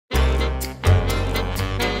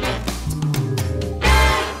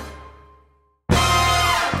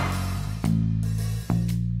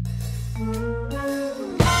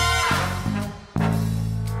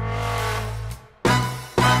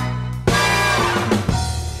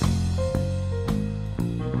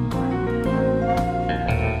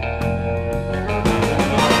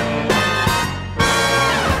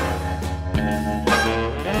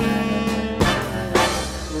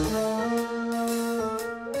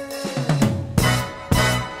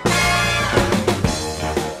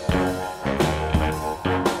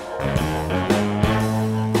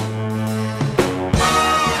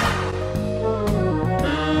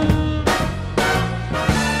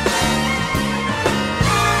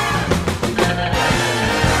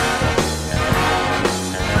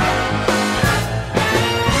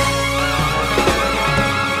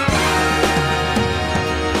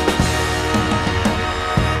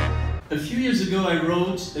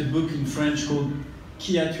a book in French called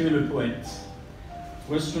Qui a tué le poète? It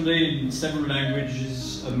was translated in several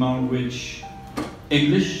languages, among which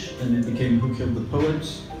English, and it became Who Killed the Poet.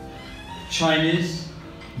 Chinese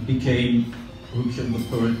became Who Killed the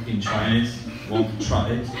Poet in Chinese, won't try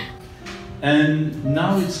it. And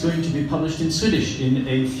now it's going to be published in Swedish in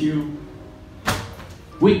a few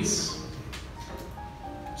weeks.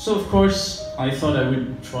 So of course, I thought I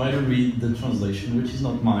would try to read the translation, which is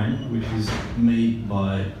not mine, which is made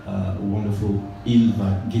by a wonderful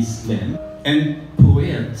Ylva Gislen. En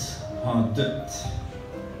poet har dött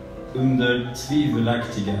under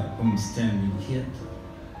tvivelaktiga omständigheter.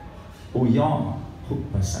 Och jag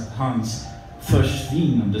hoppas att hans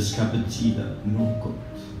försvinnande ska betyda något.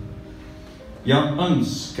 Jag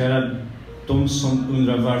önskar att de som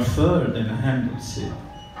undrar varför denna händelse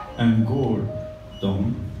angår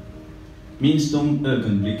dem, minns de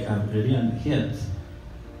ögonblick av renhet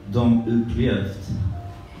de upplevt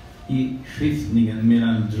i skiftningen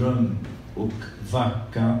mellan dröm och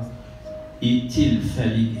vacka, i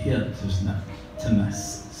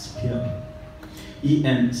tillfälligheternas spel, i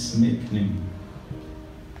en smekning.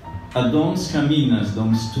 Att de ska minnas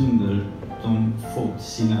de stunder de fått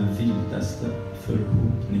sina vildaste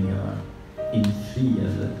förhoppningar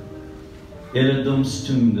infriade, eller de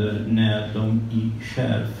stunder när de i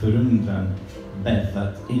skär förundran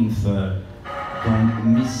bävat inför de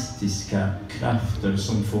mystiska krafter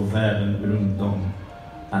som får världen runt dem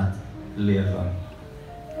att leva.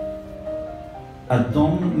 Att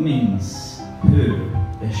de minns hur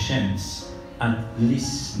det känns att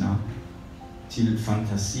lyssna till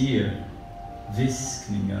fantasier,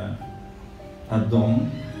 viskningar. Att de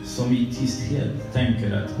som i tysthet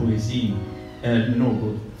tänker att poesin är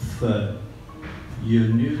något för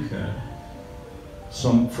eunuker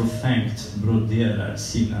som förfängt broderar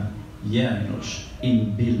sina hjärnors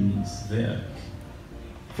inbildningsverk.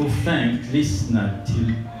 Förfängt lyssnar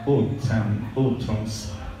till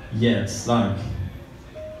åtrons hjärtslag.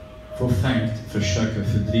 Förfängt försöker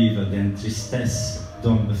fördriva den tristess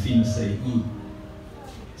de befinner sig i.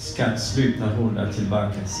 Ska sluta hålla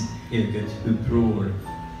tillbaka sitt eget uppror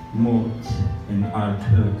mot en allt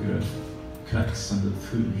högre kraxande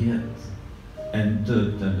fullhet, en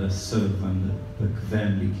dödande, sövande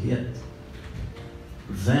bekvämlighet.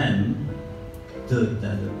 Vem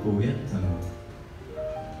dödade poeten?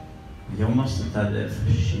 Jag måste ta det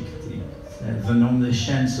försiktigt. Även om det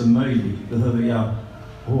känns så möjligt behöver jag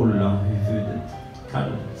hålla huvudet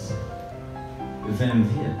kallt. Vem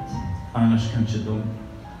vet? Annars kanske de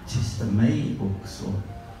tysta mig också.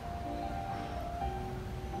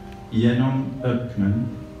 Genom öknen,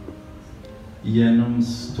 genom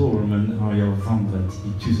stormen har jag vandrat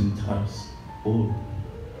i tusentals år.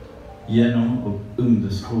 Genom och under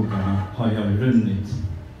skogarna har jag runnit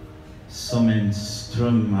som en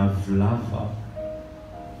ström av lava.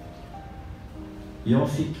 Jag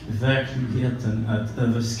fick verkligheten att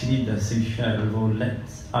överskrida sig själv och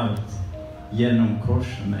lätt allt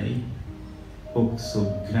genomkorsa mig.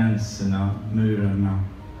 Också gränserna, murarna,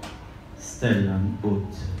 ställen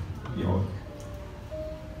åt jag.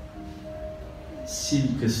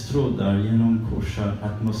 Silkestrådar genomkorsar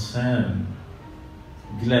atmosfären,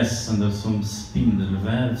 gläsande som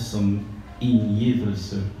spindelväv, som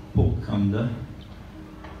ingivelser pockande.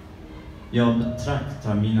 Jag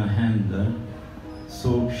betraktar mina händer,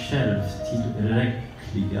 så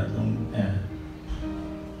självtillräckliga de är.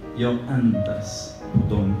 Jag andas på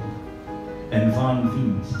dem, en varm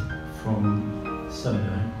vind från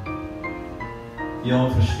söder.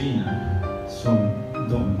 Jag försvinner som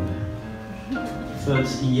de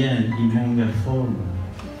föds igen i många former,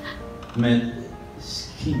 med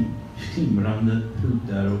skimrande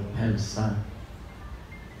hudar och pälsar.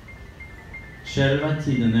 Själva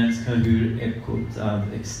tiden älskar hur ekot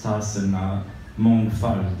av extaserna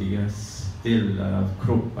mångfaldigas, delar av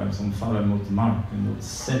kroppar som faller mot marken och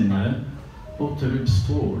senare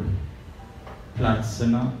återuppstår.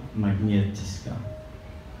 Platserna magnetiska.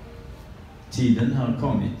 Tiden har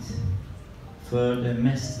kommit för det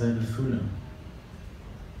mest värdefulla.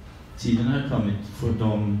 Tiden har kommit för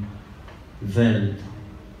de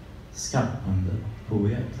väldskapande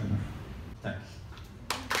poeterna.